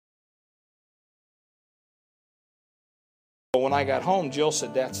Well, when I got home, Jill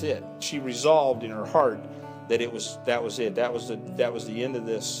said, that's it. She resolved in her heart that that was it. That was the end of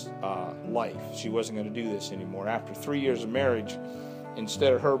this life. She wasn't going to do this anymore. After 3 years of marriage,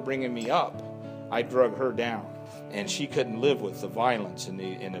 instead of her bringing me up, I drug her down. And she couldn't live with the violence and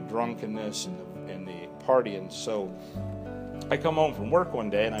the drunkenness and the partying. So I come home from work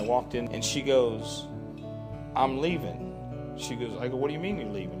one day and I walked in and she goes, I'm leaving. I go, what do you mean you're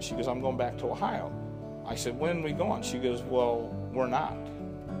leaving? She goes, I'm going back to Ohio. I said, when are we going? She goes, well, we're not.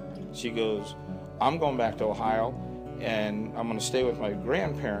 She goes, I'm going back to Ohio and I'm going to stay with my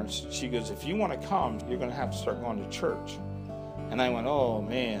grandparents. She goes, if you want to come, you're going to have to start going to church. And I went, oh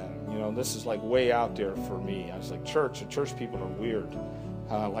man, this is like way out there for me. I was like, the church people are weird.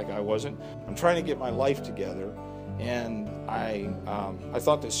 Like I wasn't. I'm trying to get my life together. And I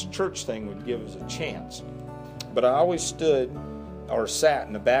thought this church thing would give us a chance. But I always stood or sat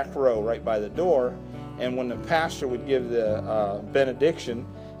in the back row right by the door, and when the pastor would give the benediction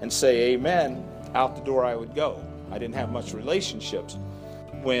and say amen, out the door I would go. I didn't have much relationships.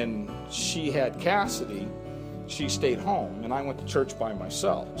 When she had Cassidy, she stayed home, and I went to church by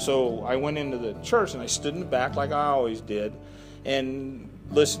myself. So I went into the church, and I stood in the back like I always did, and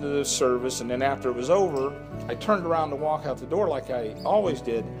listened to the service, and then after it was over, I turned around to walk out the door like I always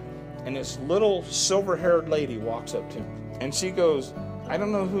did, and this little silver-haired lady walks up to me, and she goes, I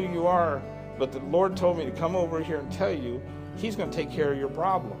don't know who you are, but the Lord told me to come over here and tell you He's going to take care of your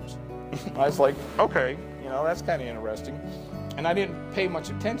problems. I was like, okay, that's kind of interesting. And I didn't pay much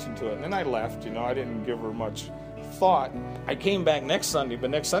attention to it. And then I left, I didn't give her much thought. I came back next Sunday, but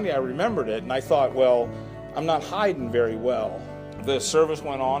next Sunday I remembered it, and I thought, well, I'm not hiding very well. The service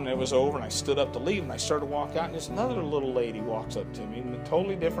went on, and it was over, and I stood up to leave, and I started to walk out, and this another little lady walks up to me, a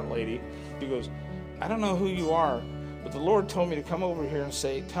totally different lady. She goes, I don't know who you are, but the Lord told me to come over here and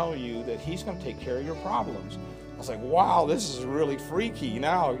tell you that He's going to take care of your problems. I was like, wow, this is really freaky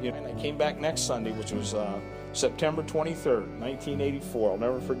now. And I came back next Sunday, which was September 23rd, 1984. I'll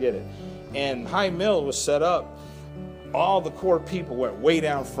never forget it. And High Mill was set up. All the core people went way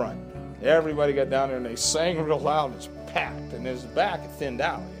down front. Everybody got down there, and they sang real loud. It's packed, and his back thinned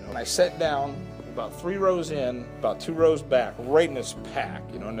out. And I sat down about 3 rows in, about 2 rows back, right in this pack,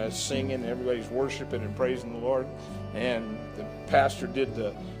 and they're singing, and everybody's worshiping and praising the Lord. And the pastor did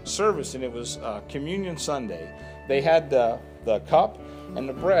the service, and it was Communion Sunday. They had the cup and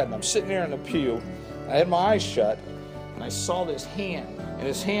the bread, and I'm sitting there in the pew. I had my eyes shut, and I saw this hand, and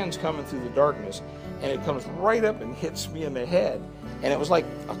his hand's coming through the darkness, and it comes right up and hits me in the head. And it was like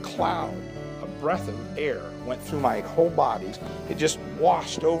a cloud, a breath of air went through my whole body. It just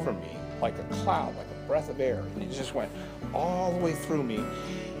washed over me like a cloud, like a breath of air. And it just went all the way through me,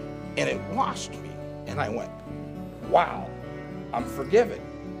 and it washed me. And I went, wow, I'm forgiven.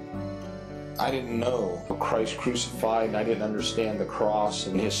 I didn't know Christ crucified, and I didn't understand the cross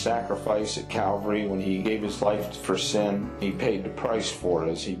and His sacrifice at Calvary when He gave His life for sin. He paid the price for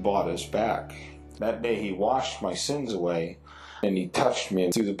us. He bought us back. That day He washed my sins away, and He touched me.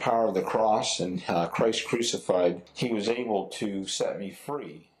 And through the power of the cross and Christ crucified, He was able to set me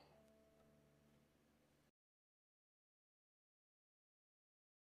free.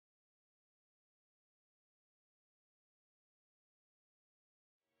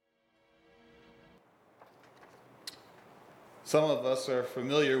 Some of us are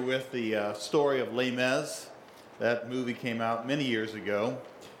familiar with the story of Les Mis. That movie came out many years ago.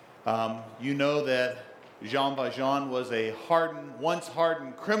 You know that Jean Valjean was a once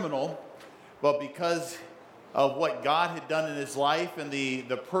hardened criminal, but because of what God had done in his life and the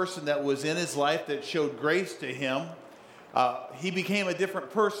person that was in his life that showed grace to him, he became a different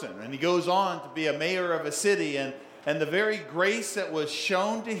person. And he goes on to be a mayor of a city, and the very grace that was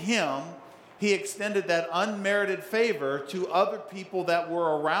shown to him, he extended that unmerited favor to other people that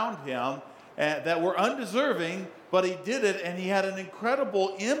were around him that were undeserving, but he did it, and he had an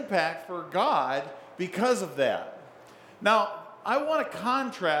incredible impact for God because of that. Now, I want to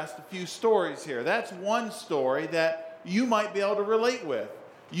contrast a few stories here. That's one story that you might be able to relate with.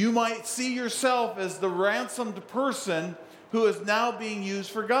 You might see yourself as the ransomed person who is now being used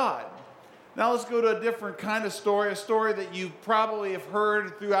for God. Now let's go to a different kind of story, a story that you probably have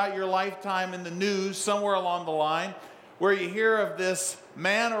heard throughout your lifetime in the news somewhere along the line, where you hear of this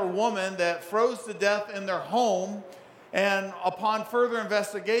man or woman that froze to death in their home, and upon further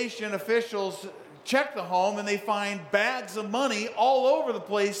investigation, officials check the home and they find bags of money all over the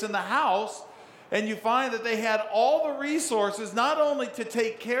place in the house, and you find that they had all the resources not only to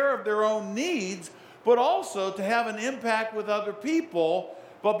take care of their own needs, but also to have an impact with other people.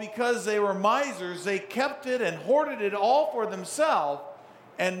 But because they were misers, they kept it and hoarded it all for themselves.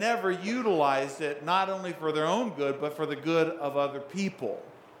 and never utilized it not only for their own good, but for the good of other people.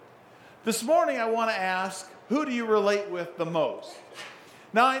 This morning I want to ask, who do you relate with the most?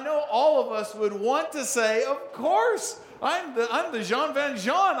 Now I know all of us would want to say, of course, I'm the Jean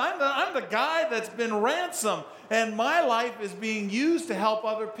Valjean. I'm the guy that's been ransomed, and my life is being used to help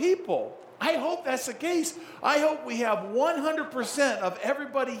other people. I hope that's the case. I hope we have 100% of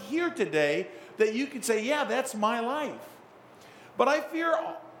everybody here today that you can say, yeah, that's my life. But I fear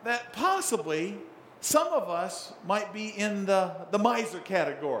that possibly some of us might be in the miser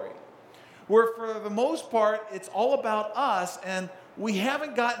category, where for the most part, it's all about us, and we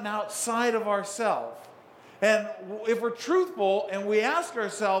haven't gotten outside of ourselves. And if we're truthful and we ask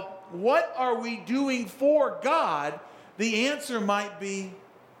ourselves, what are we doing for God? The answer might be,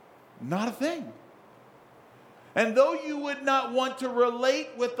 not a thing. And though you would not want to relate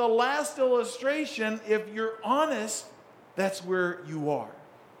with the last illustration, if you're honest, that's where you are.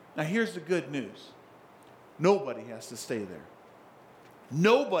 Now here's the good news. Nobody has to stay there.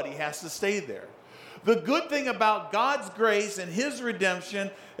 Nobody has to stay there. The good thing about God's grace and His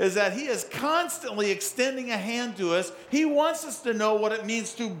redemption is that He is constantly extending a hand to us. He wants us to know what it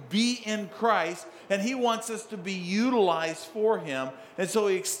means to be in Christ, and He wants us to be utilized for Him. And so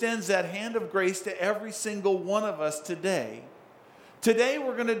He extends that hand of grace to every single one of us today. Today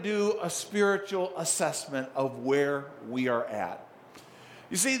we're going to do a spiritual assessment of where we are at.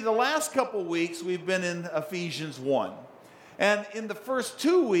 You see, the last couple weeks we've been in Ephesians 1. And in the first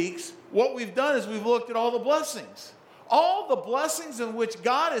 2 weeks, what we've done is we've looked at all the blessings. All the blessings in which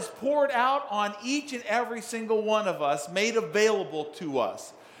God has poured out on each and every single one of us, made available to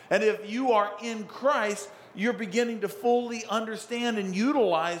us. And if you are in Christ, you're beginning to fully understand and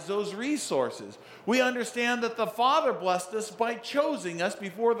utilize those resources. We understand that the Father blessed us by choosing us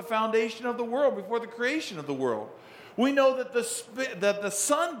before the foundation of the world, before the creation of the world. We know that the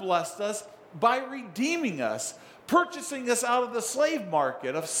Son blessed us by redeeming us, purchasing us out of the slave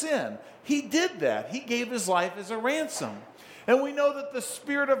market of sin. He did that. He gave His life as a ransom. And we know that the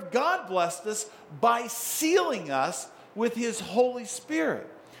Spirit of God blessed us by sealing us with His Holy Spirit.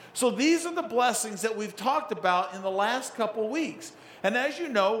 So these are the blessings that we've talked about in the last couple weeks. And as you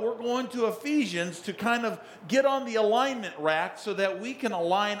know, we're going to Ephesians to kind of get on the alignment rack so that we can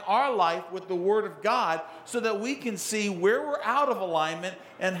align our life with the Word of God, so that we can see where we're out of alignment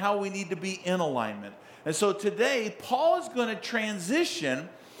and how we need to be in alignment. And so today, Paul is going to transition,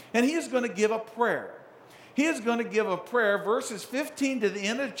 and he is going to give a prayer. He is going to give a prayer. Verses 15 to the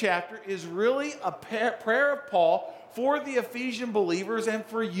end of the chapter is really a prayer of Paul for the Ephesian believers and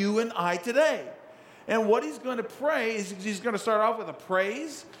for you and I today. And what he's going to pray is he's going to start off with a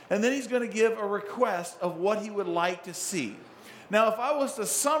praise, and then he's going to give a request of what he would like to see. Now, if I was to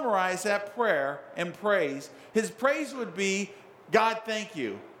summarize that prayer and praise, his praise would be, God, thank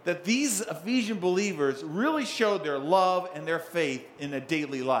you that these Ephesian believers really showed their love and their faith in a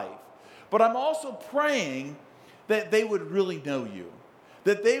daily life. But I'm also praying that they would really know you,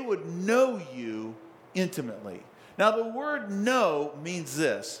 that they would know you intimately. Now, the word know means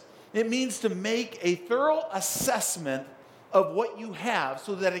this. It means to make a thorough assessment of what you have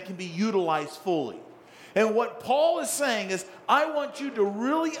so that it can be utilized fully. And what Paul is saying is, I want you to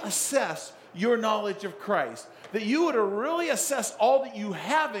really assess your knowledge of Christ, that you would really assess all that you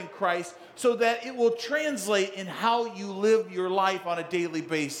have in Christ so that it will translate in how you live your life on a daily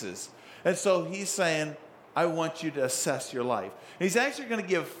basis. And so he's saying, I want you to assess your life. And he's actually going to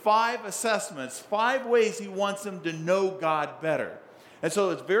give 5 assessments, 5 ways he wants them to know God better. And so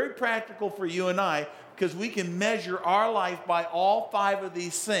it's very practical for you and I, because we can measure our life by all 5 of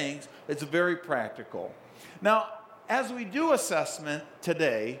these things. It's very practical. Now, as we do assessment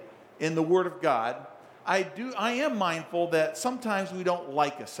today in the Word of God, I am mindful that sometimes we don't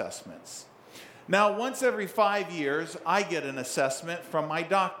like assessments. Now, once every 5 years, I get an assessment from my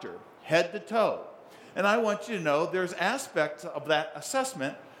doctor, head to toe. And I want you to know there's aspects of that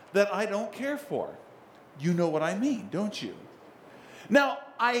assessment that I don't care for. You know what I mean, don't you? Now,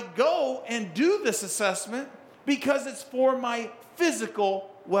 I go and do this assessment because it's for my physical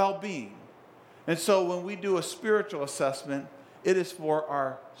well-being. And so when we do a spiritual assessment, it is for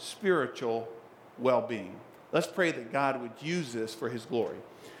our spiritual well-being. Let's pray that God would use this for His glory.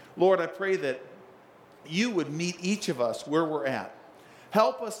 Lord, I pray that you would meet each of us where we're at.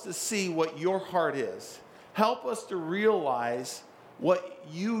 Help us to see what your heart is. Help us to realize what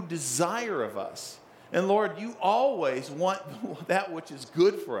you desire of us. And Lord, you always want that which is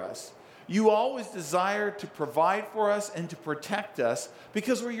good for us. You always desire to provide for us and to protect us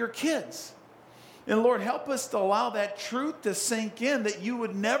because we're your kids. And Lord, help us to allow that truth to sink in, that you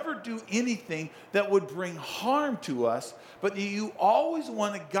would never do anything that would bring harm to us, but that you always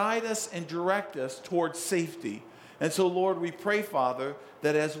want to guide us and direct us towards safety. And so, Lord, we pray, Father,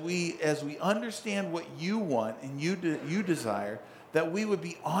 that as we understand what you want and you desire, that we would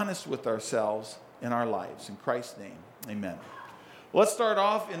be honest with ourselves in our lives. In Christ's name, amen. Let's start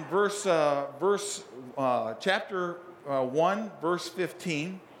off in chapter 1, verse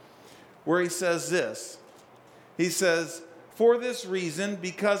 15, where he says this. He says, "For this reason,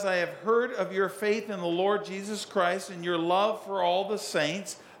 because I have heard of your faith in the Lord Jesus Christ and your love for all the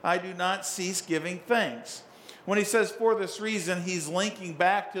saints, I do not cease giving thanks." When he says "for this reason," he's linking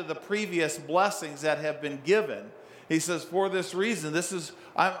back to the previous blessings that have been given. He says, "For this reason,"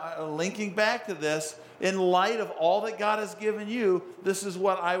 I'm linking back to this. In light of all that God has given you, this is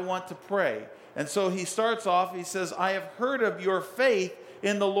what I want to pray. And so he starts off, he says, "I have heard of your faith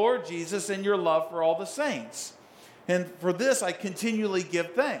in the Lord Jesus and your love for all the saints. And for this I continually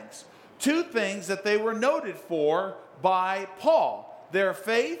give thanks." Two things that they were noted for by Paul: their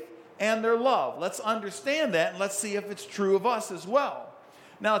faith and their love. Let's understand that, and let's see if it's true of us as well.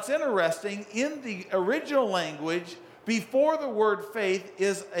 Now, it's interesting, in the original language, before the word faith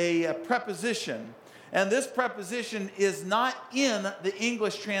is a preposition. And this preposition is not in the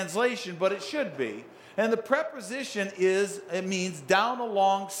English translation, but it should be. And the preposition it means down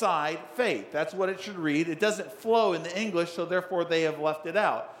alongside faith. That's what it should read. It doesn't flow in the English, so therefore they have left it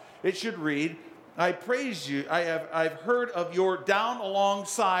out. It should read, "I praise you, I've heard of your down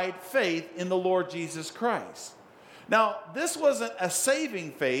alongside faith in the Lord Jesus Christ." Now, this wasn't a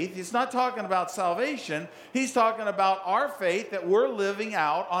saving faith. He's not talking about salvation. He's talking about our faith that we're living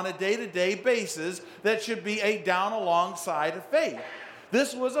out on a day-to-day basis that should be a down alongside of faith.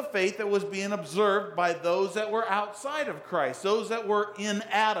 This was a faith that was being observed by those that were outside of Christ, those that were in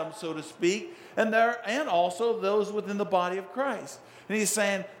Adam, so to speak, and also those within the body of Christ. And he's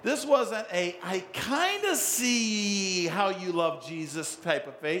saying, this wasn't I kind of see how you love Jesus type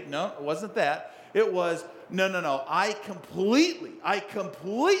of faith. No, it wasn't that. It was, no, I completely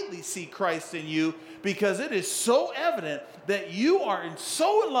see Christ in you, because it is so evident that you are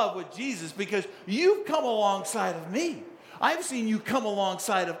so in love with Jesus because you've come alongside of me. I've seen you come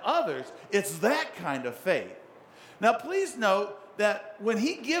alongside of others. It's that kind of faith. Now, please note that when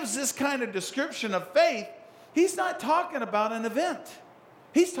he gives this kind of description of faith, he's not talking about an event.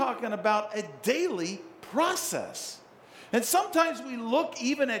 He's talking about a daily process. And sometimes we look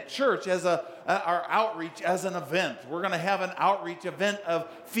even at church as our outreach as an event. We're going to have an outreach event of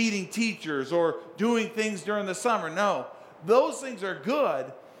feeding teachers or doing things during the summer. No, those things are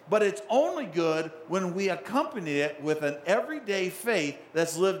good, but it's only good when we accompany it with an everyday faith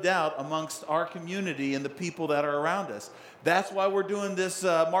that's lived out amongst our community and the people that are around us. That's why we're doing this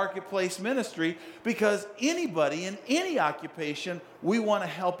marketplace ministry, because anybody in any occupation, we want to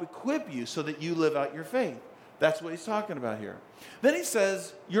help equip you so that you live out your faith. That's what he's talking about here. Then he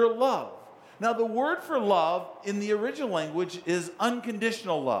says, your love. Now, the word for love in the original language is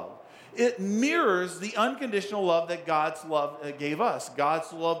unconditional love. It mirrors the unconditional love that God's love gave us.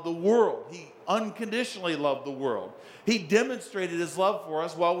 God's loved the world. He unconditionally loved the world. He demonstrated his love for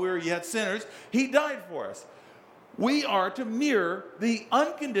us while we were yet sinners. He died for us. We are to mirror the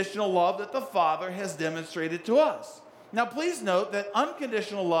unconditional love that the Father has demonstrated to us. Now, please note that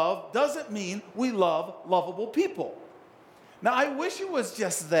unconditional love doesn't mean we love lovable people. Now, I wish it was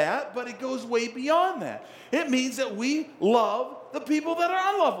just that, but it goes way beyond that. It means that we love the people that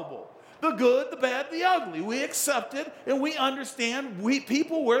are unlovable. The good, the bad, the ugly. We accept it and we understand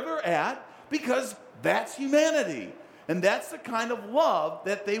people where they're at, because that's humanity. And that's the kind of love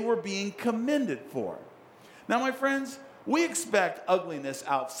that they were being commended for. Now, my friends, we expect ugliness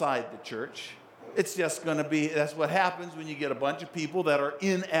outside the church. It's just going to be, that's what happens when you get a bunch of people that are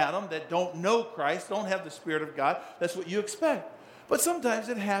in Adam, that don't know Christ, don't have the Spirit of God. That's what you expect. But sometimes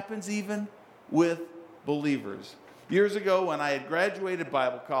it happens even with believers. Years ago, when I had graduated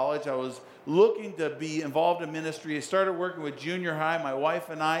Bible college, I was looking to be involved in ministry. I started working with junior high, my wife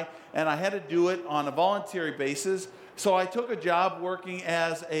and I had to do it on a voluntary basis. So I took a job working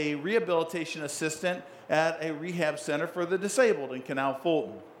as a rehabilitation assistant at a rehab center for the disabled in Canal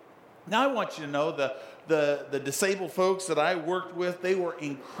Fulton. Now, I want you to know the disabled folks that I worked with, they were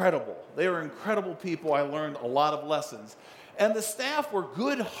incredible. They were incredible people. I learned a lot of lessons. And the staff were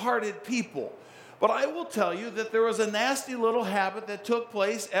good-hearted people. But I will tell you that there was a nasty little habit that took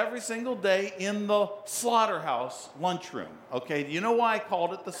place every single day in the slaughterhouse lunchroom. Okay, do you know why I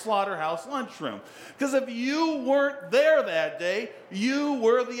called it the slaughterhouse lunchroom? Because if you weren't there that day, you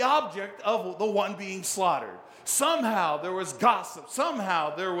were the object of the one being slaughtered. Somehow there was gossip.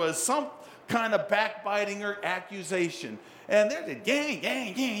 Somehow there was some kind of backbiting or accusation. And there's a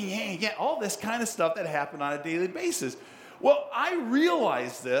gang, all this kind of stuff that happened on a daily basis. Well, I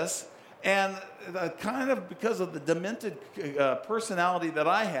realized this, and kind of because of the demented personality that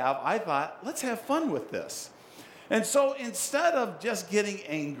I have, I thought, let's have fun with this. And so instead of just getting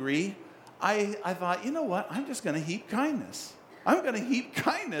angry, I thought, you know what, I'm just going to heap kindness. I'm going to heap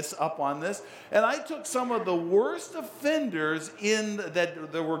kindness up on this. And I took some of the worst offenders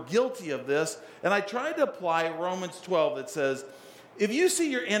that were guilty of this, and I tried to apply Romans 12 that says, if you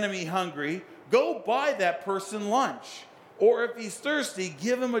see your enemy hungry, go buy that person lunch. Or if he's thirsty,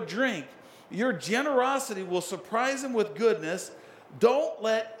 give him a drink. Your generosity will surprise him with goodness. Don't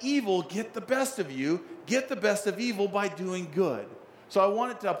let evil get the best of you. Get the best of evil by doing good. So I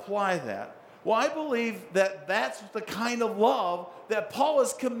wanted to apply that. Well, I believe that that's the kind of love that Paul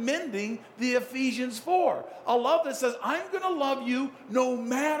is commending the Ephesians for. A love that says, I'm going to love you no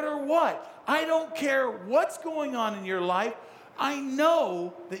matter what. I don't care what's going on in your life. I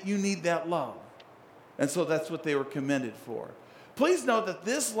know that you need that love. And so that's what they were commended for. Please note that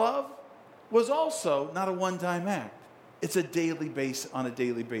this love was also not a one-time act. It's on a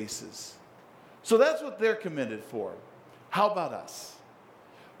daily basis. So that's what they're commended for. How about us?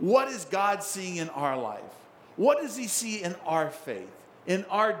 What is God seeing in our life? What does he see in our faith, in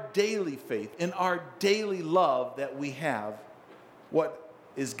our daily faith, in our daily love that we have? What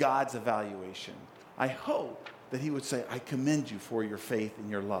is God's evaluation? I hope that he would say, I commend you for your faith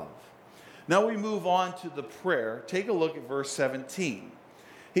and your love. Now we move on to the prayer. Take a look at verse 17.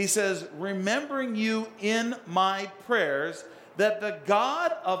 He says, remembering you in my prayers, that the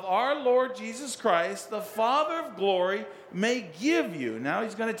God of our Lord Jesus Christ, the Father of glory, may give you. Now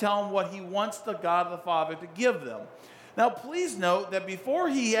he's going to tell them what he wants the God of the Father to give them. Now please note that before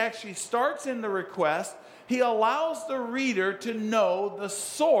he actually starts in the request, he allows the reader to know the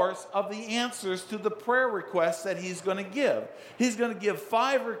source of the answers to the prayer requests that he's going to give. He's going to give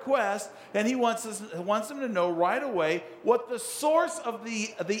 5 requests, and he wants them to know right away what the source of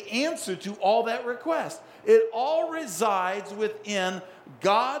the answer to all that request. It all resides within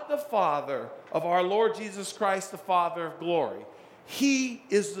God the Father of our Lord Jesus Christ, the Father of glory. He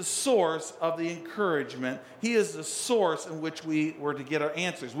is the source of the encouragement. He is the source in which we were to get our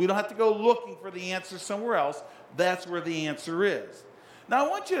answers. We don't have to go looking for the answer somewhere else. That's where the answer is. Now, I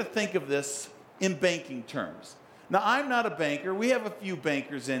want you to think of this in banking terms. Now, I'm not a banker. We have a few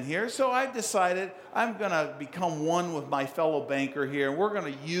bankers in here, so I've decided I'm going to become one with my fellow banker here, and we're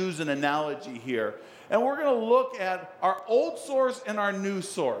going to use an analogy here. And we're going to look at our old source and our new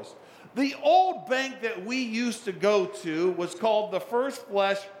source. The old bank that we used to go to was called the First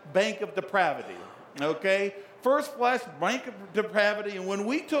Flesh Bank of Depravity, okay? First Flesh Bank of Depravity, and when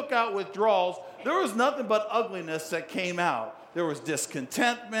we took out withdrawals, there was nothing but ugliness that came out. There was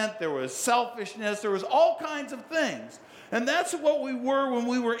discontentment, there was selfishness, there was all kinds of things. And that's what we were when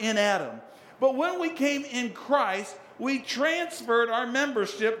we were in Adam. But when we came in Christ, we transferred our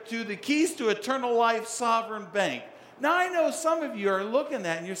membership to the Keys to Eternal Life Sovereign Bank. Now, I know some of you are looking at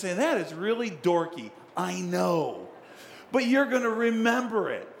that and you're saying, that is really dorky. I know. But you're going to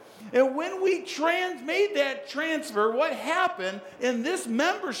remember it. And when we made that transfer, what happened in this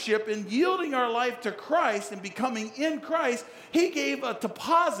membership in yielding our life to Christ and becoming in Christ, he gave a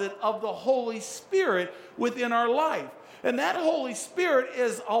deposit of the Holy Spirit within our life. And that Holy Spirit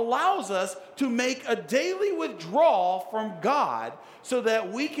allows us to make a daily withdrawal from God so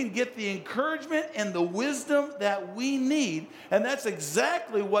that we can get the encouragement and the wisdom that we need. And that's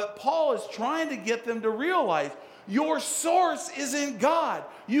exactly what Paul is trying to get them to realize. Your source is in God.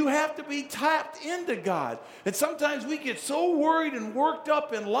 You have to be tapped into God. And sometimes we get so worried and worked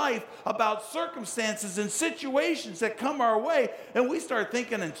up in life about circumstances and situations that come our way, and we start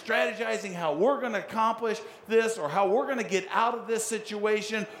thinking and strategizing how we're going to accomplish this, or how we're going to get out of this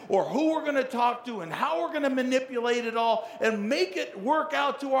situation, or who we're going to talk to, and how we're going to manipulate it all and make it work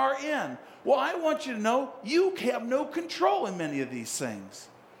out to our end. Well, I want you to know you have no control in many of these things,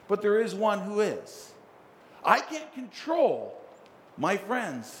 but there is one who is. I can't control my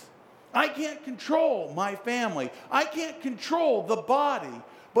friends. I can't control my family. I can't control the body,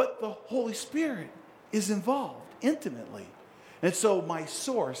 but the Holy Spirit is involved intimately. And so my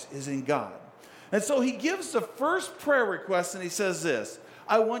source is in God. And so he gives the first prayer request, and he says this: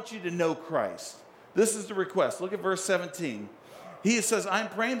 I want you to know Christ. This is the request. Look at verse 17. He says, I'm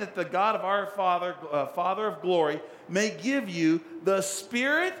praying that the God of our Father, Father of glory, may give you the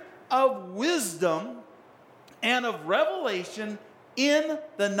spirit of wisdom and of revelation in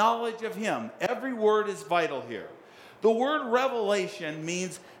the knowledge of him. Every word is vital here. The word revelation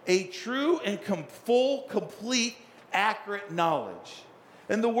means a true and full, complete, accurate knowledge.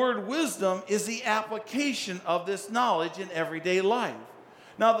 And the word wisdom is the application of this knowledge in everyday life.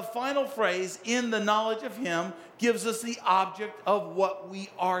 Now, the final phrase, in the knowledge of him, gives us the object of what we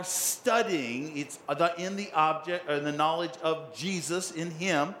are studying. It's in the object, or the knowledge of Jesus in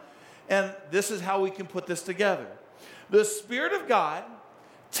him. And this is how we can put this together. The Spirit of God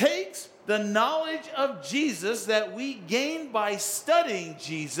takes the knowledge of Jesus that we gain by studying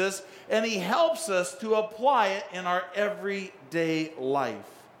Jesus, and he helps us to apply it in our everyday life.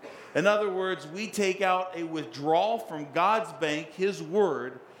 In other words, we take out a withdrawal from God's bank, his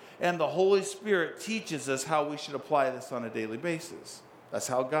word, and the Holy Spirit teaches us how we should apply this on a daily basis. That's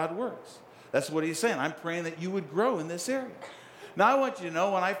how God works. That's what he's saying. I'm praying that you would grow in this area. Now, I want you to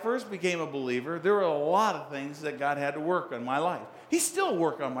know, when I first became a believer, there were a lot of things that God had to work on my life. He's still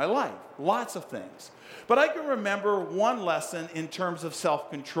working on my life, lots of things. But I can remember one lesson in terms of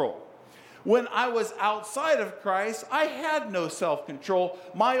self-control. When I was outside of Christ, I had no self-control.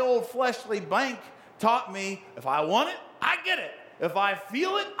 My old fleshly bank taught me, if I want it, I get it. If I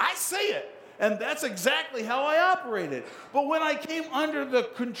feel it, I say it. And that's exactly how I operated. But when I came under the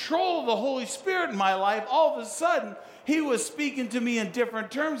control of the Holy Spirit in my life, all of a sudden, he was speaking to me in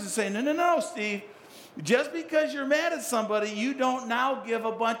different terms and saying, no, Steve. Just because you're mad at somebody, you don't now give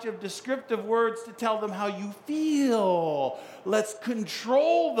a bunch of descriptive words to tell them how you feel. Let's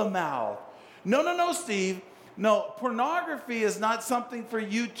control the mouth. No, Steve. No, pornography is not something for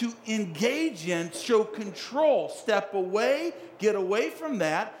you to engage in. Show control. Step away. Get away from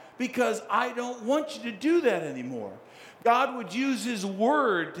that, because I don't want you to do that anymore. God would use his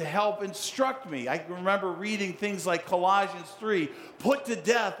word to help instruct me. I can remember reading things like Colossians 3, put to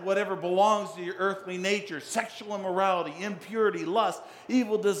death whatever belongs to your earthly nature, sexual immorality, impurity, lust,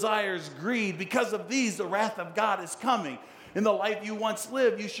 evil desires, greed. Because of these, the wrath of God is coming. In the life you once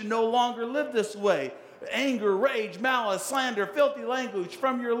lived, you should no longer live this way. Anger, rage, malice, slander, filthy language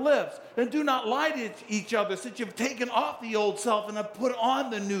from your lips. And do not lie to each other, since you've taken off the old self and have put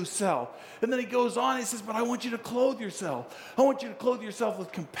on the new self. And then he goes on, he says, but I want you to clothe yourself. I want you to clothe yourself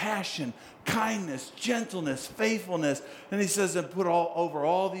with compassion, kindness, gentleness, faithfulness. And he says, and over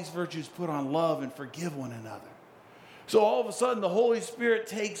all these virtues, put on love and forgive one another. So all of a sudden, the Holy Spirit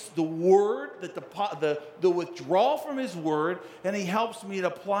takes the word, the withdrawal from his word, and he helps me to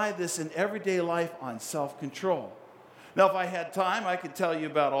apply this in everyday life on self-control. Now, if I had time, I could tell you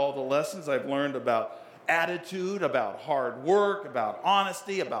about all the lessons I've learned about attitude, about hard work, about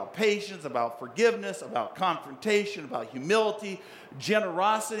honesty, about patience, about forgiveness, about confrontation, about humility,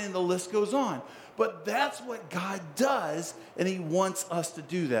 generosity, and the list goes on. But that's what God does, and he wants us to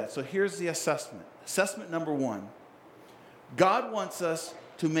do that. So here's the assessment. Assessment number 1. God wants us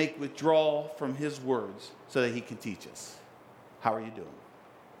to make withdrawal from his words so that he can teach us. How are you doing?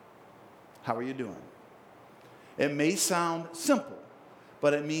 How are you doing? It may sound simple,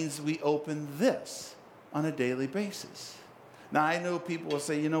 but it means we open this on a daily basis. Now, I know people will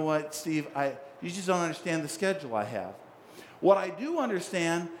say, you know what, Steve, you just don't understand the schedule I have. What I do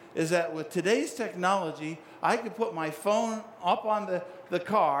understand is that with today's technology, I could put my phone up on the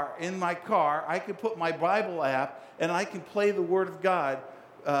car, in my car. I could put my Bible app, and I can play the Word of God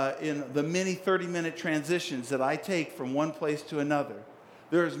in the many 30-minute transitions that I take from one place to another.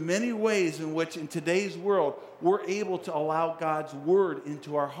 There's many ways in which in today's world we're able to allow God's Word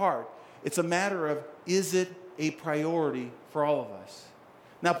into our heart. It's a matter of, is it a priority for all of us?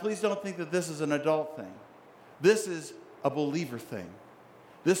 Now, please don't think that this is an adult thing. This is a believer thing.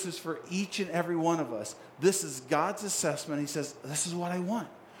 This is for each and every one of us. This is God's assessment. He says, this is what I want.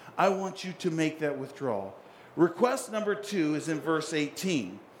 I want you to make that withdrawal. Request number 2 is in verse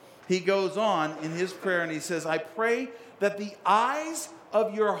 18. He goes on in his prayer and he says, I pray that the eyes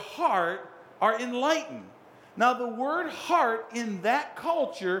of your heart are enlightened. Now, the word heart in that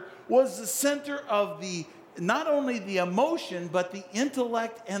culture was the center of not only the emotion, but the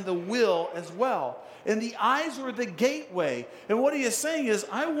intellect and the will as well. And the eyes were the gateway. And what he is saying is,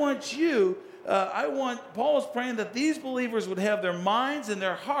 Paul is praying that these believers would have their minds and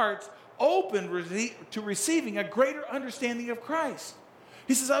their hearts open to receiving a greater understanding of Christ.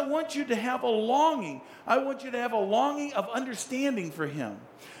 He says, I want you to have a longing. I want you to have a longing of understanding for him.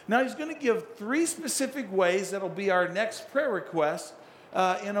 Now, he's going to give 3 specific ways that will be our next prayer request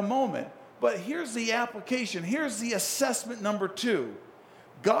in a moment. But here's the application. Here's the assessment number 2.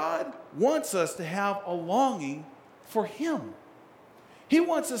 God wants us to have a longing for him. He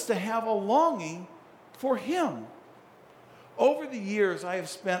wants us to have a longing for him. Over the years, I have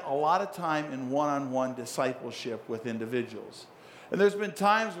spent a lot of time in one-on-one discipleship with individuals. And there's been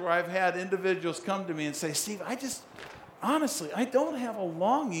times where I've had individuals come to me and say, Steve, honestly, I don't have a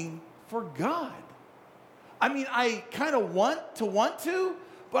longing for God. I mean, I kind of want to,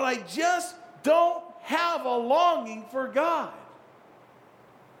 but I just don't have a longing for God.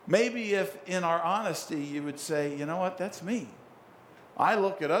 Maybe if in our honesty you would say, you know what, that's me. I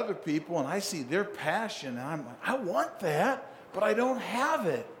look at other people and I see their passion and I'm like, I want that, but I don't have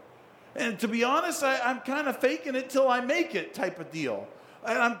it. And to be honest, I'm kind of faking it till I make it type of deal.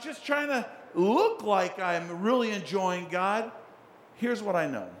 And I'm just trying to look like I'm really enjoying God. Here's what I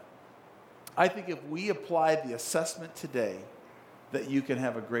know. I think if we applied the assessment today, that you can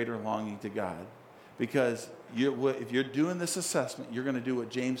have a greater longing to God. Because if you're doing this assessment, you're going to do what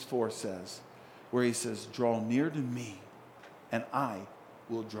James 4 says, where he says, draw near to me, and I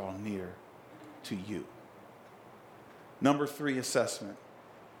will draw near to you. Number 3 assessment.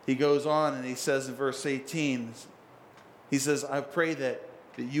 He goes on and he says in verse 18, he says, I pray that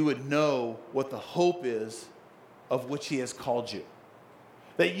you would know what the hope is of which he has called you.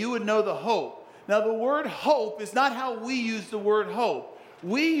 That you would know the hope. Now the word hope is not how we use the word hope.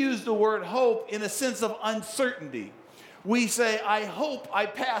 We use the word hope in a sense of uncertainty. We say, I hope I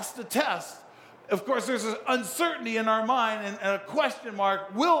pass the test. Of course, there's an uncertainty in our mind and a question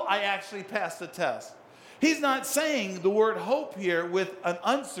mark, will I actually pass the test? He's not saying the word hope here with an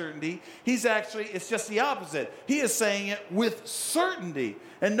uncertainty. It's just the opposite. He is saying it with certainty.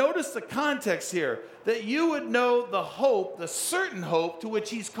 And notice the context here, that you would know the hope, the certain hope to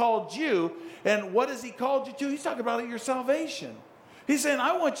which he's called you. And what has he called you to? He's talking about your salvation. He's saying,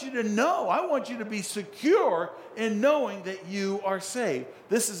 I want you to know, I want you to be secure in knowing that you are saved.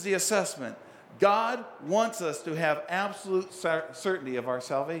 This is the assessment. God wants us to have absolute certainty of our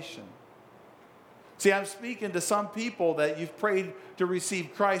salvation. See, I'm speaking to some people that you've prayed to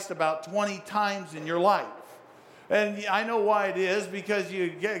receive Christ about 20 times in your life. And I know why it is, because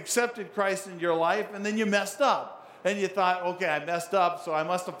you accepted Christ in your life and then you messed up. And you thought, okay, I messed up, so I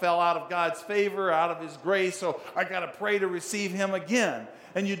must have fell out of God's favor, out of his grace, so I got to pray to receive him again.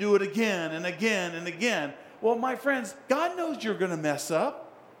 And you do it again and again and again. Well, my friends, God knows you're going to mess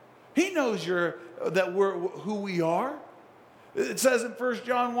up. He knows that we're who we are. It says in 1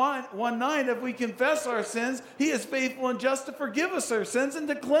 John 1:9, if we confess our sins, he is faithful and just to forgive us our sins and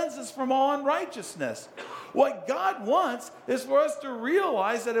to cleanse us from all unrighteousness. What God wants is for us to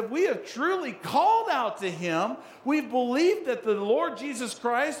realize that if we have truly called out to him, we've believed that the Lord Jesus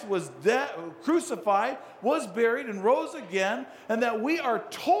Christ was crucified, was buried, and rose again, and that we are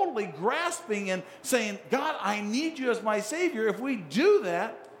totally grasping and saying, God, I need you as my Savior. If we do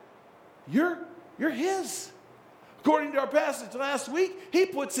that, you're his. According to our passage last week, he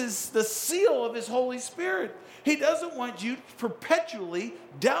puts the seal of his Holy Spirit. He doesn't want you perpetually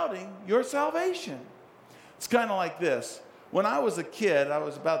doubting your salvation. It's kind of like this. When I was a kid, I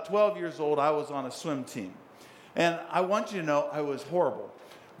was about 12 years old, I was on a swim team. And I want you to know I was horrible.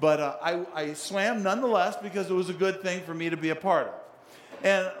 But I swam nonetheless because it was a good thing for me to be a part of.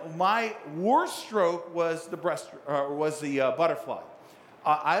 And my worst stroke was the butterfly.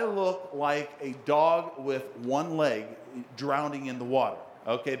 I look like a dog with one leg drowning in the water.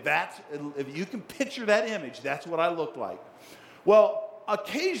 Okay, if you can picture that image, that's what I looked like. Well,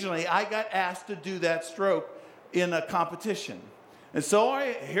 occasionally I got asked to do that stroke in a competition. And so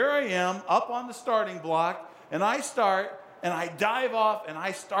here I am up on the starting block, and I start, and I dive off, and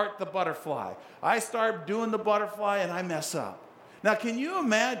I start the butterfly. I start doing the butterfly, and I mess up. Now, can you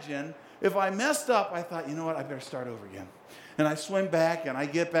imagine if I messed up, I thought, you know what, I better start over again. And I swim back, and I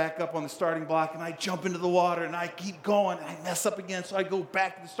get back up on the starting block, and I jump into the water, and I keep going, and I mess up again. So I go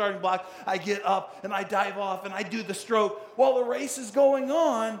back to the starting block, I get up, and I dive off, and I do the stroke. While the race is going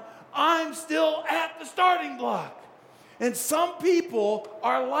on, I'm still at the starting block. And some people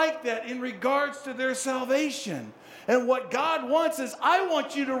are like that in regards to their salvation. And what God wants is, I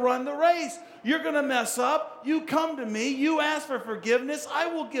want you to run the race. You're going to mess up. You come to me. You ask for forgiveness. I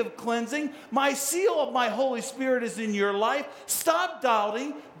will give cleansing. My seal of my Holy Spirit is in your life. Stop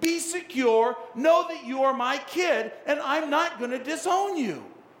doubting. Be secure. Know that you are my kid, and I'm not going to disown you.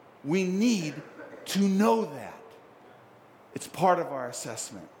 We need to know that. It's part of our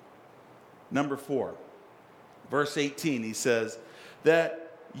assessment. Number 4, verse 18, he says,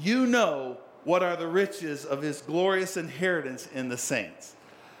 that you know what are the riches of his glorious inheritance in the saints.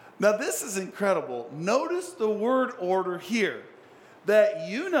 Now, this is incredible. Notice the word order here, that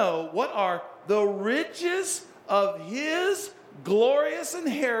you know what are the riches of his glorious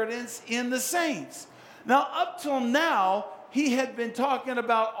inheritance in the saints. Now, up till now, he had been talking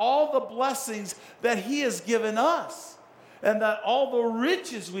about all the blessings that he has given us and that all the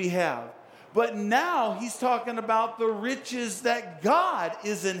riches we have. But now he's talking about the riches that God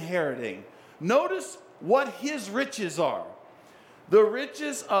is inheriting. Notice what his riches are. The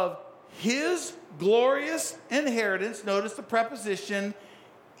riches of his glorious inheritance. Notice the preposition,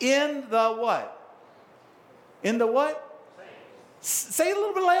 in the what? In the what? Say it a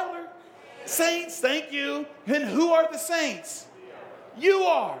little bit louder. Saints, thank you. And who are the saints? You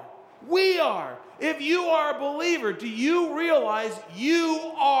are. We are. If you are a believer, do you realize you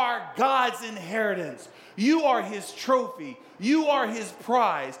are God's inheritance? You are his trophy. You are his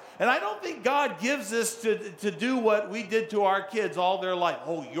prize. And I don't think God gives us to do what we did to our kids all their life.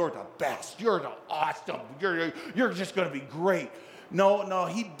 Oh, you're the best. You're the awesome. You're just going to be great. No,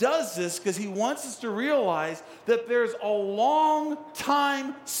 he does this because he wants us to realize that there's a long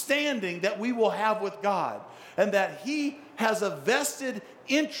time standing that we will have with God, and that he has a vested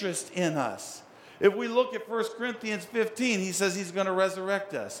interest in us. If we look at 1 Corinthians 15, he says he's going to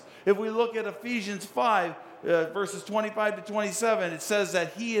resurrect us. If we look at Ephesians 5, verses 25 to 27, it says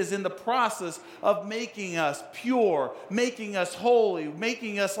that he is in the process of making us pure, making us holy,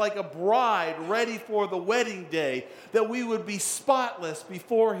 making us like a bride ready for the wedding day, that we would be spotless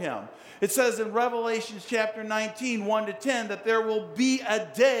before him. It says in Revelation chapter 19, 1 to 10, that there will be a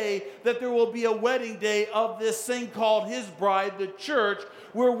day, that there will be a wedding day of this thing called his bride, the church,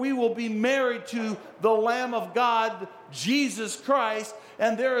 where we will be married to the Lamb of God, Jesus Christ.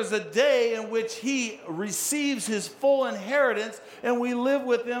 And there is a day in which he receives his full inheritance, and we live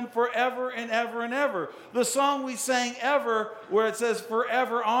with him forever and ever and ever. The song we sang, Ever, where it says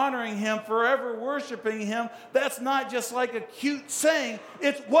forever honoring him, forever worshiping him, that's not just like a cute saying.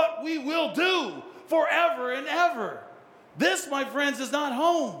 It's what we will do forever and ever. This, my friends, is not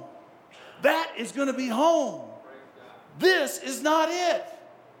home. That is going to be home. This is not it.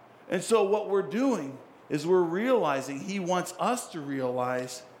 And so what we're doing is we're realizing he wants us to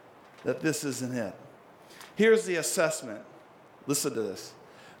realize that this isn't it. Here's the assessment. Listen to this.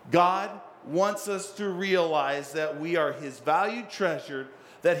 God wants us to realize that we are his valued treasure,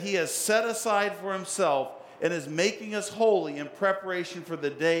 that he has set aside for himself and is making us holy in preparation for the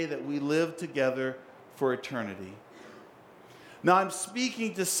day that we live together for eternity. Now, I'm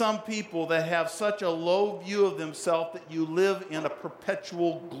speaking to some people that have such a low view of themselves that you live in a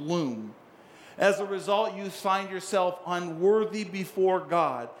perpetual gloom. As a result, you find yourself unworthy before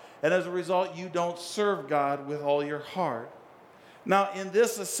God. And as a result, you don't serve God with all your heart. Now, in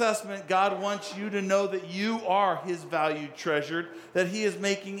this assessment, God wants you to know that you are his valued treasure, that he is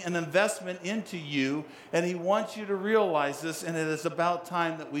making an investment into you, and he wants you to realize this, and it is about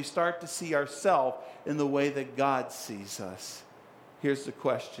time that we start to see ourselves in the way that God sees us. Here's the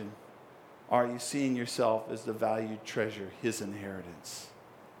question. Are you seeing yourself as the valued treasure, his inheritance?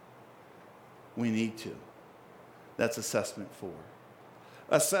 We need to. That's assessment 4.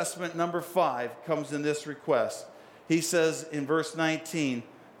 Assessment number 5 comes in this request. He says in verse 19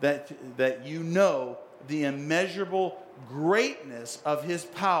 that you know the immeasurable greatness of his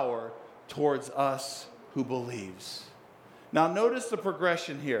power towards us who believes. Now notice the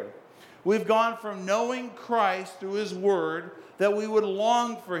progression here. We've gone from knowing Christ through his word, that we would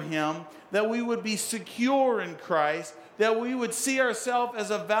long for him, that we would be secure in Christ, that we would see ourselves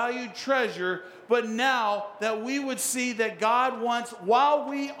as a valued treasure, but now that we would see that God wants, while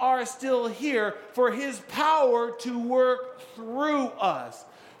we are still here, for his power to work through us.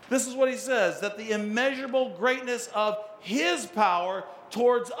 This is what he says, that the immeasurable greatness of his power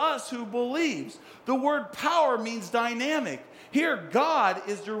towards us who believes. The word power means dynamic. Here, God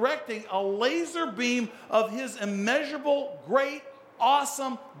is directing a laser beam of his immeasurable, great,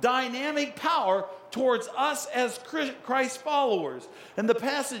 awesome, dynamic power towards us as Christ followers. And the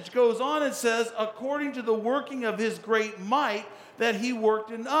passage goes on and says, according to the working of his great might that he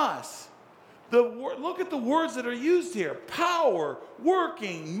worked in us. Look at the words that are used here. Power,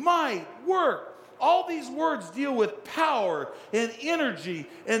 working, might, work. All these words deal with power and energy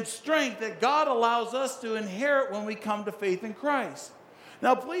and strength that God allows us to inherit when we come to faith in Christ.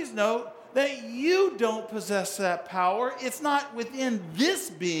 Now, please note that you don't possess that power. It's not within this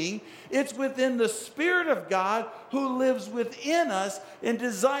being. It's within the Spirit of God who lives within us and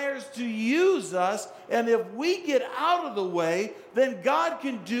desires to use us. And if we get out of the way, then God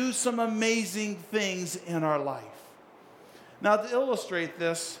can do some amazing things in our life. Now, to illustrate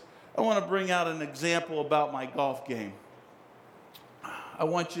this, I want to bring out an example about my golf game. I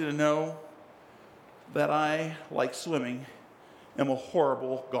want you to know that I, like swimming, am a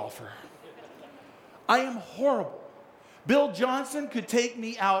horrible golfer. I am horrible. Bill Johnson could take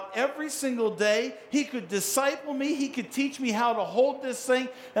me out every single day. He could disciple me. He could teach me how to hold this thing.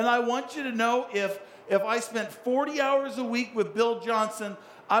 And I want you to know if I spent 40 hours a week with Bill Johnson,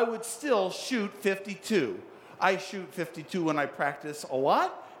 I would still shoot 52. I shoot 52 when I practice a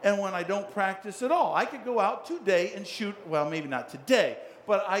lot and when I don't practice at all. I could go out today and shoot, well, maybe not today,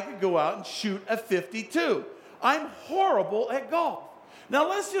 but I could go out and shoot a 52. I'm horrible at golf. Now,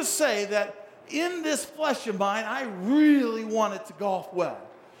 let's just say that in this flesh of mine, I really wanted to golf well.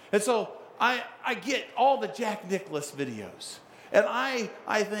 And so I get all the Jack Nicklaus videos. And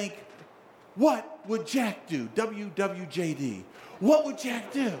I think, what would Jack do? WWJD. What would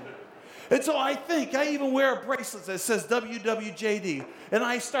Jack do? And so I think, I even wear a bracelet that says WWJD. And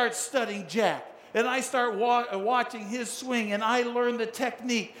I start studying Jack. And I start watching his swing, and I learn the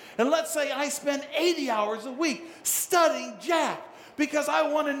technique. And let's say I spend 80 hours a week studying Jack, because I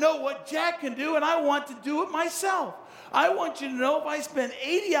want to know what Jack can do, and I want to do it myself. I want you to know if I spend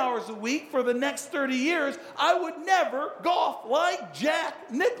 80 hours a week for the next 30 years, I would never golf like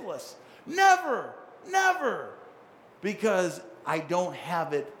Jack Nicklaus. Never, never. Because I don't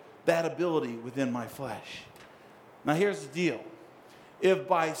have that ability within my flesh. Now here's the deal. If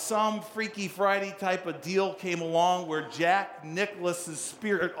by some Freaky Friday type of deal came along where Jack Nicklaus's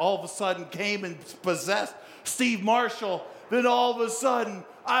spirit all of a sudden came and possessed Steve Marshall, then all of a sudden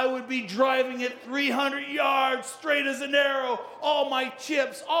I would be driving it 300 yards straight as an arrow. All my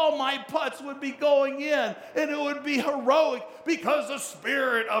chips, all my putts would be going in, and it would be heroic because the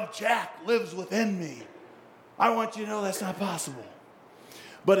spirit of Jack lives within me. I want you to know that's not possible.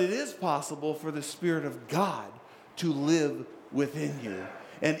 But it is possible for the Spirit of God to live within you.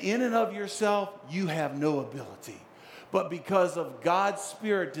 And in and of yourself, you have no ability. But because of God's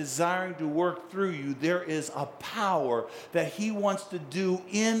Spirit desiring to work through you, there is a power that He wants to do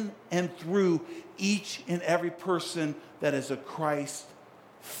in and through each and every person that is a Christ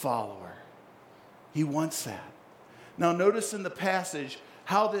follower. He wants that. Now notice in the passage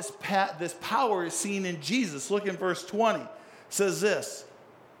how this power is seen in Jesus. Look in verse 20. It says this,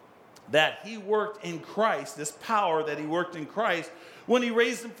 that He worked in Christ, this power that He worked in Christ, when He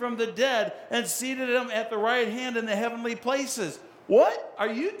raised Him from the dead and seated Him at the right hand in the heavenly places. What?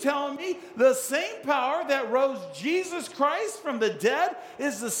 Are you telling me the same power that rose Jesus Christ from the dead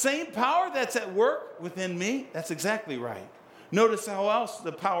is the same power that's at work within me? That's exactly right. Notice how else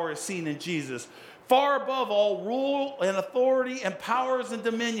the power is seen in Jesus. Far above all rule and authority and powers and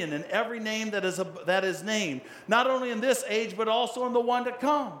dominion and every name that is named, not only in this age but also in the one to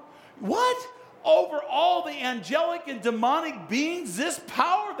come. What? Over all the angelic and demonic beings, this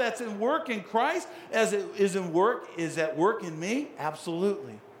power that's in work in Christ is at work in me?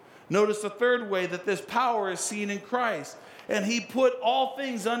 Absolutely. Notice the third way that this power is seen in Christ. And He put all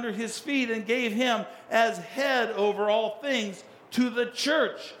things under His feet and gave Him as head over all things to the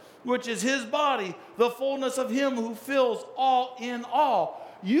church, which is His body, the fullness of Him who fills all in all.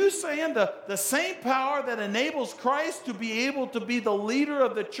 You saying the same power that enables Christ to be able to be the leader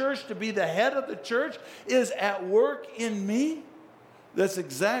of the church, to be the head of the church, is at work in me? That's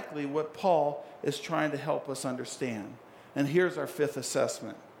exactly what Paul is trying to help us understand. And here's our fifth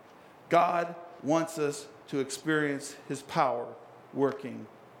assessment. God wants us to experience His power working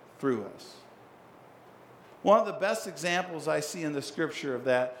through us. One of the best examples I see in the scripture of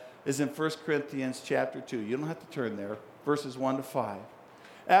that is in 1 Corinthians chapter 2. You don't have to turn there. Verses 1 to 5.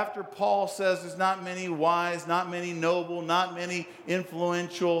 After Paul says there's not many wise, not many noble, not many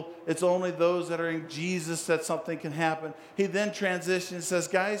influential, it's only those that are in Jesus that something can happen. He then transitions and says,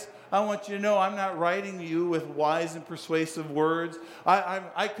 guys, I want you to know I'm not writing you with wise and persuasive words.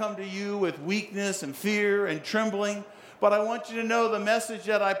 I come to you with weakness and fear and trembling. But I want you to know the message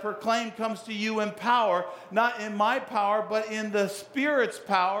that I proclaim comes to you in power, not in my power, but in the Spirit's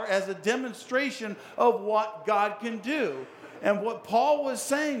power as a demonstration of what God can do. And what Paul was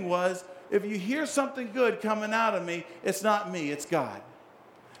saying was, if you hear something good coming out of me, it's not me, it's God.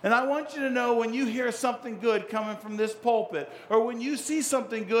 And I want you to know when you hear something good coming from this pulpit, or when you see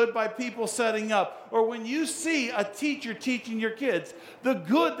something good by people setting up, or when you see a teacher teaching your kids, the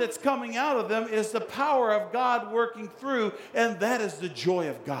good that's coming out of them is the power of God working through, and that is the joy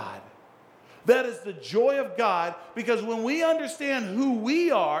of God. That is the joy of God, because when we understand who we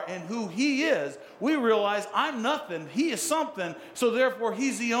are and who He is, we realize I'm nothing, He is something, so therefore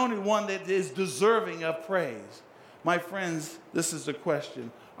He's the only one that is deserving of praise. My friends, this is the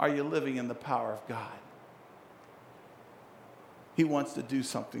question. Are you living in the power of God? He wants to do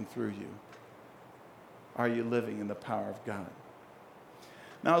something through you. Are you living in the power of God?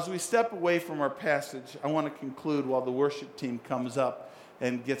 Now, as we step away from our passage, I want to conclude while the worship team comes up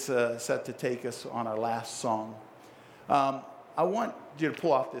and gets set to take us on our last song. I want you to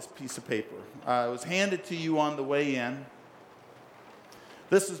pull out this piece of paper. It was handed to you on the way in.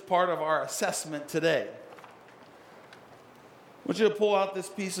 This is part of our assessment today. I want you to pull out this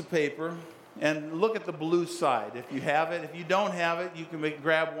piece of paper and look at the blue side. If you have it, if you don't have it, you can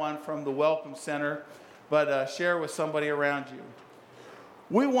grab one from the Welcome Center, but share with somebody around you.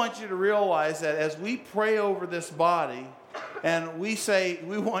 We want you to realize that as we pray over this body, and we say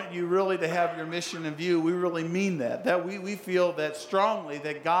we want you really to have your mission in view, we really mean that. That we feel that strongly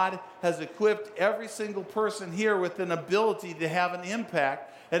that God has equipped every single person here with an ability to have an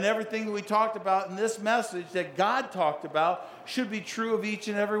impact. And everything that we talked about in this message that God talked about should be true of each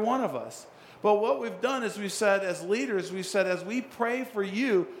and every one of us. But what we've done is we've said as leaders, we've said as we pray for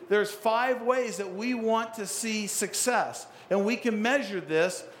you, there's 5 ways that we want to see success. And we can measure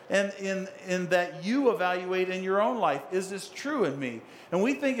this in that you evaluate in your own life. Is this true in me? And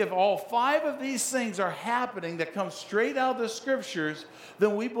we think if all 5 of these things are happening that come straight out of the scriptures,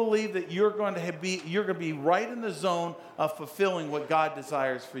 then we believe that you're going to be right in the zone of fulfilling what God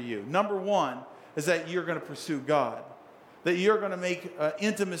desires for you. Number 1 is that you're going to pursue God. That you're going to make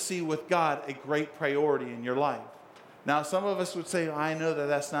intimacy with God a great priority in your life. Now, some of us would say, I know that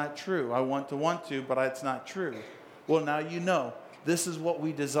that's not true. I want to, but it's not true. Well, now you know. This is what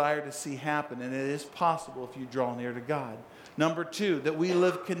we desire to see happen, and it is possible if you draw near to God. Number 2, that we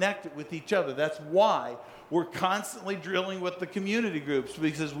live connected with each other. That's why we're constantly drilling with the community groups,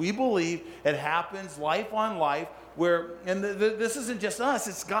 because we believe it happens life on life this isn't just us,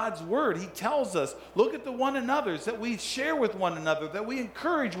 it's God's word. He tells us, look at the one another's, that we share with one another, that we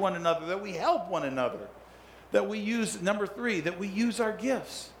encourage one another, that we help one another, that we use, number 3, that we use our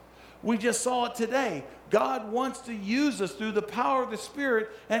gifts. We just saw it today. God wants to use us through the power of the Spirit,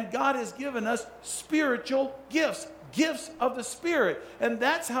 and God has given us spiritual gifts, gifts of the Spirit. And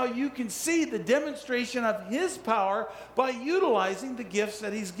that's how you can see the demonstration of His power by utilizing the gifts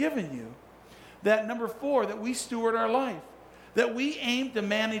that He's given you. That number 4, that we steward our life, that we aim to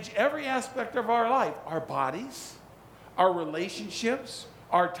manage every aspect of our life, our bodies, our relationships,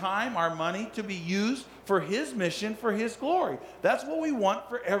 our time, our money, to be used for His mission, for His glory. That's what we want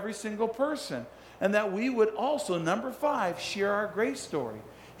for every single person. And that we would also, number 5, share our grace story.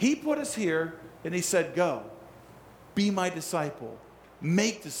 He put us here and He said, go, be my disciple,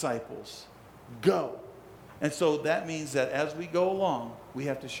 make disciples, go. And so that means that as we go along, we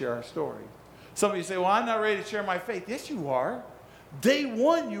have to share our story. Some of you say, well, I'm not ready to share my faith. Yes, you are. Day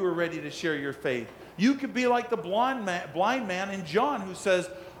 1, you were ready to share your faith. You could be like the blind man in John who says,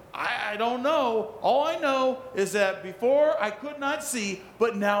 I don't know. All I know is that before I could not see,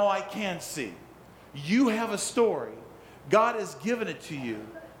 but now I can see. You have a story. God has given it to you.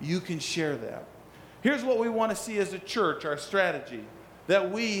 You can share that. Here's what we want to see as a church, our strategy,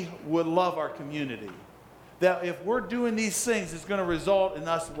 that we would love our community. That if we're doing these things, it's going to result in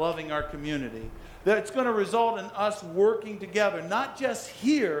us loving our community. That it's going to result in us working together, not just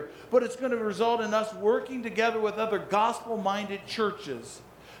here, but it's going to result in us working together with other gospel-minded churches.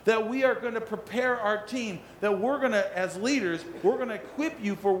 That we are going to prepare our team, that we're going to, as leaders, we're going to equip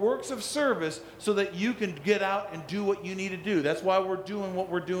you for works of service so that you can get out and do what you need to do. That's why we're doing what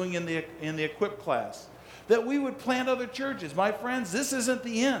we're doing in the Equip class. That we would plant other churches. My friends, this isn't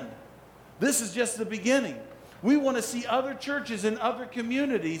the end. This is just the beginning. We want to see other churches in other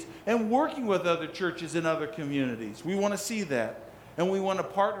communities and working with other churches in other communities. We want to see that. And we want to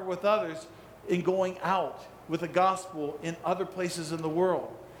partner with others in going out with the gospel in other places in the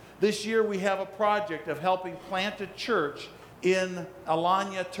world. This year we have a project of helping plant a church in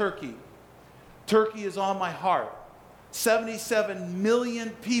Alanya, Turkey. Turkey is on my heart. 77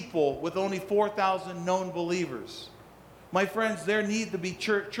 million people with only 4,000 known believers. My friends, there need to be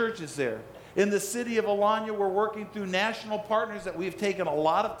churches there. In the city of Alanya, we're working through national partners that we've taken a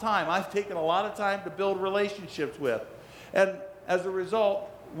lot of time. I've taken a lot of time to build relationships with. And as a result,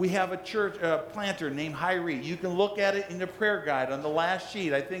 we have a church planter named Hyrie. You can look at it in the prayer guide on the last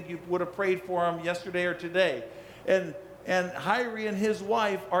sheet. I think you would have prayed for him yesterday or today. And Hyrie and his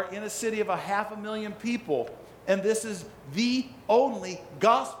wife are in a city of 500,000 people. And this is the only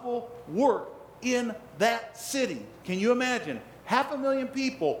gospel work in that city. Can you imagine? 500,000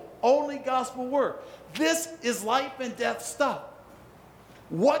 people, only gospel work. This is life and death stuff.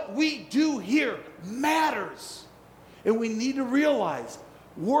 What we do here matters. And we need to realize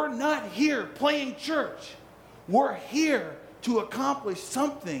we're not here playing church. We're here to accomplish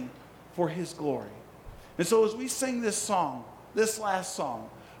something for His glory. And so as we sing this song, this last song,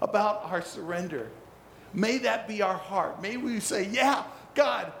 about our surrender, may that be our heart. May we say, yeah,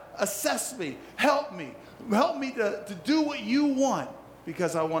 God, assess me, help me to do what you want,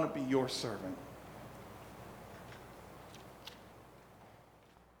 because I want to be your servant.